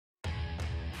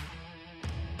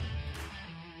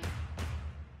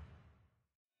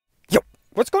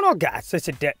What's going on, guys? It's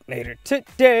a Detonator.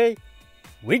 Today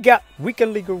we got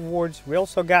weekend league rewards. We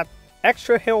also got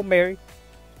extra Hail Mary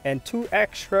and 2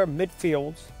 extra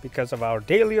midfields because of our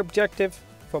daily objective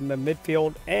from the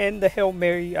midfield and the Hail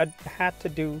Mary. I had to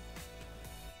do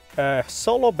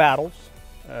solo battles,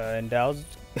 and I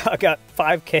got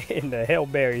 5k in the Hail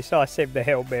Mary, so I saved the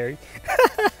Hail Mary.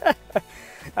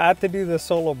 I had to do the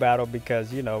solo battle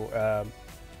because, you know,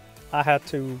 I had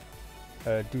to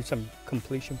do some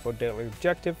completion for daily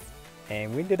objective,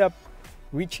 and we ended up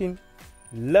reaching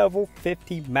level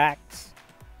 50 max.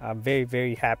 I'm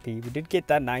very happy. We did get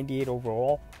that 98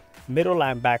 overall. Middle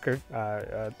linebacker,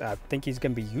 I think he's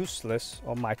gonna be useless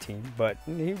on my team, but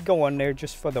he'd go on there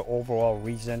just for the overall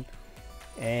reason.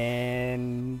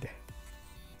 And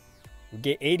we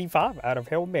get 85 out of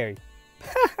Hail Mary.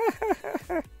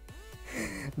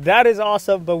 That is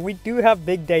awesome. But we do have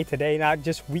big day today, not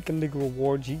just weekend league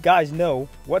rewards. You guys know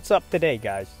what's up today,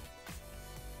 guys.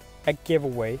 A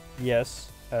giveaway.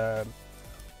 Yes,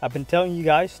 I've been telling you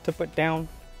guys to put down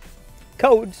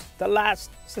codes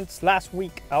since last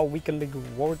week, our weekend league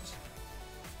rewards,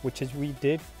 which is we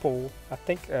did pull, I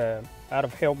think, out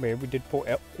of Hail Mary we did pull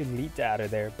elite out of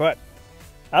there. But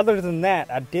other than that,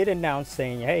 I did announce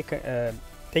saying, hey,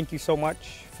 thank you so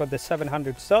much for the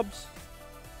 700 subs.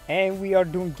 And we are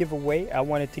doing giveaway. I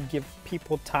wanted to give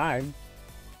people time.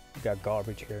 We got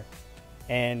garbage here.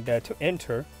 And to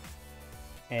enter.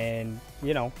 And,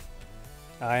 you know,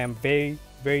 I am very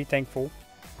thankful.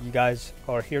 You guys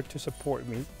are here to support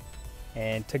me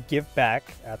and to give back.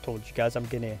 I told you guys I'm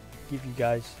going to give you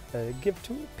guys,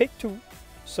 pick 2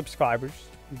 subscribers.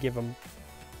 Give them,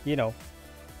 you know,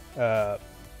 $20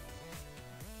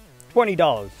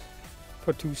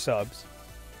 for 2 subs.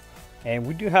 And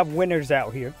we do have winners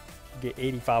out here. Get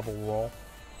 85 overall.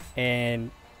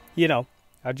 And, you know,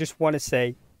 I just want to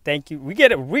say thank you. We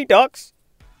get a Redux.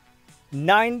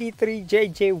 93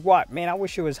 JJ Watt. Man, I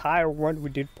wish it was higher one.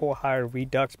 We did pull higher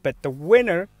Redux. But the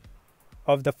winner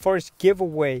of the first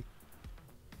giveaway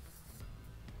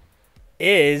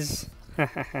is...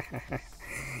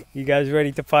 You guys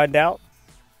ready to find out?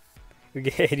 We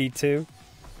get 82.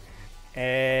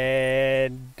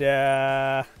 And...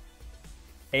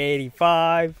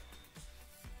 85,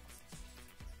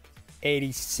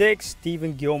 86,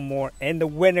 Stephen Gilmore, and the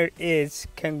winner is,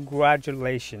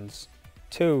 congratulations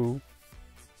to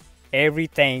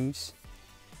Everything's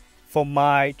for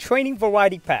my training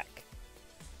variety pack.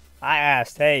 I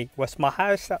asked, hey, what's my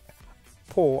highest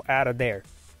pull out of there?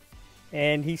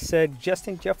 And he said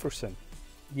Justin Jefferson.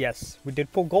 Yes, we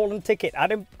did pull golden ticket. I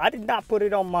did not put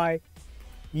it on my,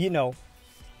 you know,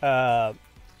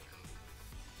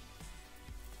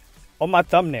 on my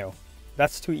thumbnail.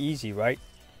 That's too easy, right?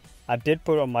 I did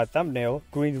put on my thumbnail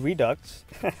green Redux.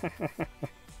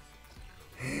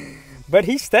 But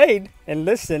he stayed and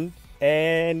listened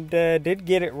and did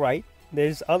get it right.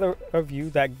 There's other of you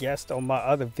that guessed on my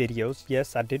other videos.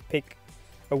 Yes, I did pick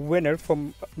a winner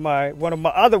from one of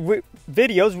my other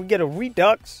videos. We get a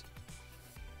Redux.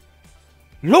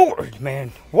 Lord,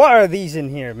 man, why are these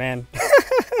in here, man?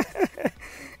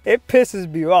 It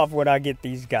pisses me off when I get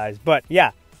these guys. But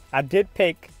yeah, I did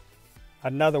pick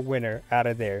another winner out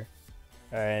of there,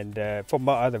 and for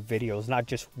my other videos, not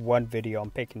just one video, I'm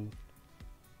picking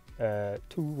 2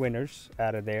 winners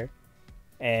out of there.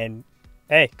 And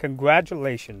hey,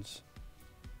 congratulations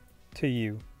to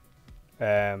you,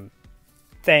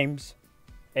 Thames,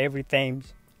 every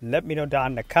Thames. Let me know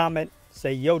down in the comment,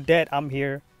 say yo Det, I'm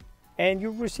here, and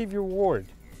you'll receive your reward.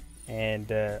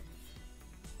 And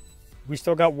we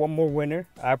still got one more winner.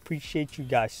 I appreciate you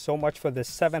guys so much for the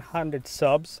 700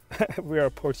 subs. We are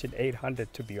approaching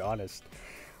 800, to be honest.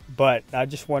 But I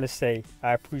just want to say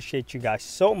I appreciate you guys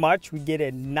so much. We get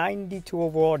a 92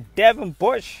 overall. Devin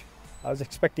Bush. I was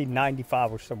expecting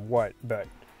 95 or somewhat, but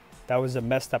that was a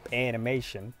messed up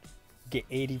animation. Get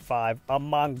 85.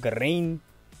 Amon Green.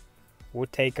 We'll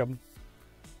take him.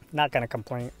 Not going to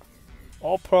complain.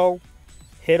 All pro.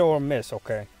 Hit or miss,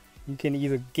 okay? You can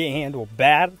either get handled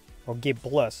bad or get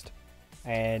blessed.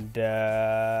 And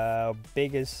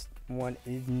biggest one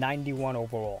is 91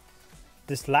 overall.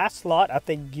 This last slot I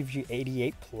think gives you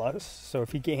 88 plus. So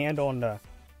if you get handled on the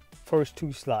first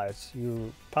 2 slots, you're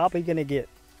probably gonna get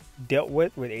dealt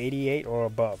with 88 or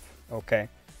above. Okay,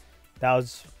 that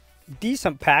was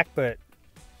decent pack, but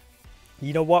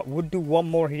you know what, we'll do one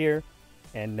more here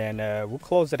and then we'll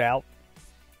close it out.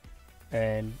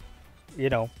 And you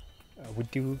know, we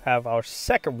do have our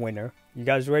second winner. You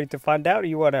guys ready to find out, or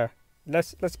you wanna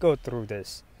let's go through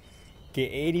this? Get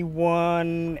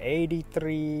 81,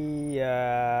 83,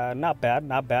 not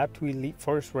bad. 2 elite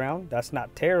first round, that's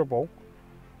not terrible.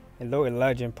 And low and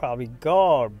legend, probably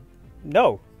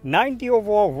No, 90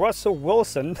 overall Russell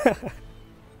Wilson.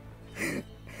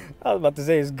 I was about to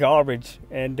say it's garbage.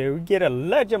 And we get a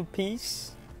legend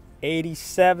piece,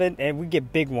 87, and we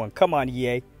get big one. Come on,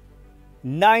 EA.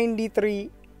 93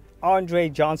 Andre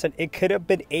Johnson. It could have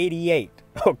been 88.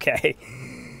 Okay.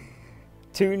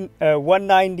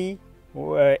 190,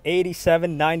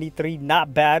 87, 93.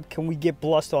 Not bad. Can we get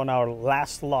blessed on our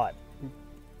last lot?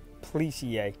 Please,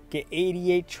 EA. Get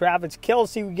 88 Travis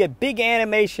Kelce. We get big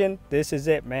animation. This is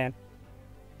it, man.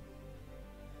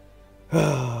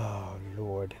 Oh,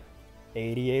 Lord.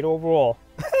 88 overall.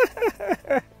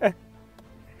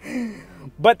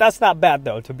 But that's not bad,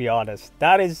 though, to be honest.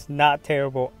 That is not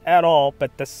terrible at all.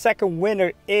 But the second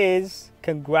winner is,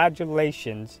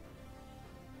 congratulations,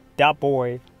 that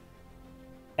boy.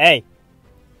 Hey,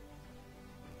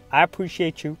 I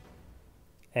appreciate you.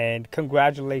 And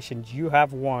congratulations, you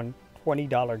have won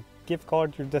 $20 gift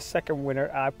card. You're the second winner.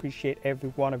 I appreciate every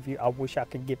one of you. I wish I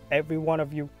could give every one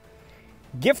of you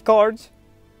gift cards,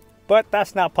 but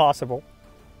that's not possible.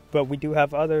 But we do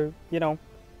have other,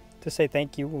 to say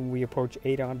thank you when we approach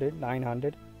 800,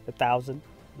 900, 1,000.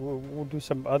 We'll do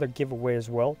some other giveaway as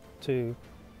well to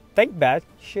thank back.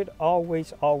 You should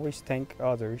always thank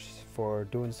others for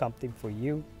doing something for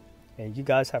you. And you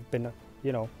guys have been,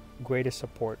 greatest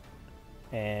support.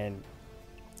 And,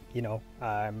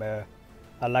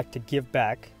 I like to give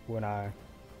back when I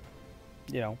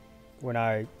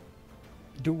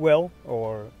do well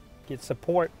or get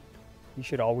support. You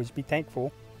should always be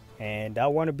thankful. And I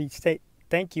want to say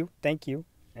thank you,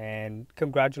 and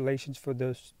congratulations for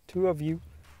those two of you,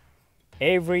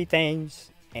 Avery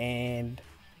Thames and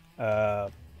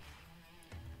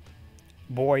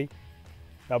boy.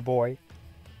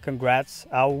 Congrats.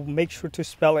 I'll make sure to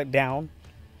spell it down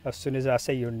as soon as I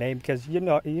say your name, because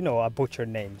I butcher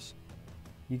names.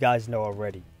 You guys know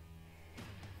already.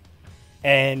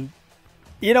 And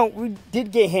we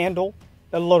did get handled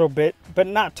a little bit, but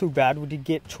not too bad. We did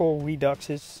get troll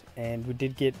Reduxes, and we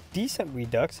did get decent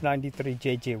Redux. 93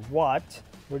 JJ Watt.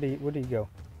 Where did he go?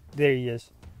 There he is.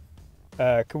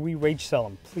 Can we rage sell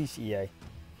him, please, EA?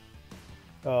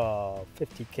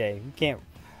 50K. We can't.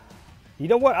 You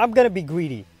know what? I'm gonna be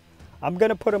greedy. I'm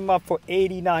gonna put him up for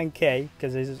 89K,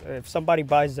 because if somebody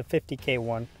buys the 50K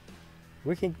one,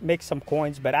 we can make some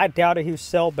coins. But I doubt it he'll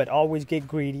sell. But always get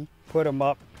greedy. Put him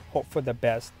up. Hope for the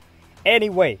best.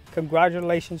 Anyway,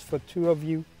 congratulations for two of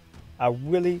you. I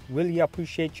really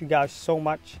appreciate you guys so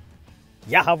much.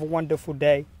 Y'all have a wonderful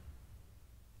day.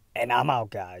 And I'm out,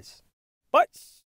 guys. Bye.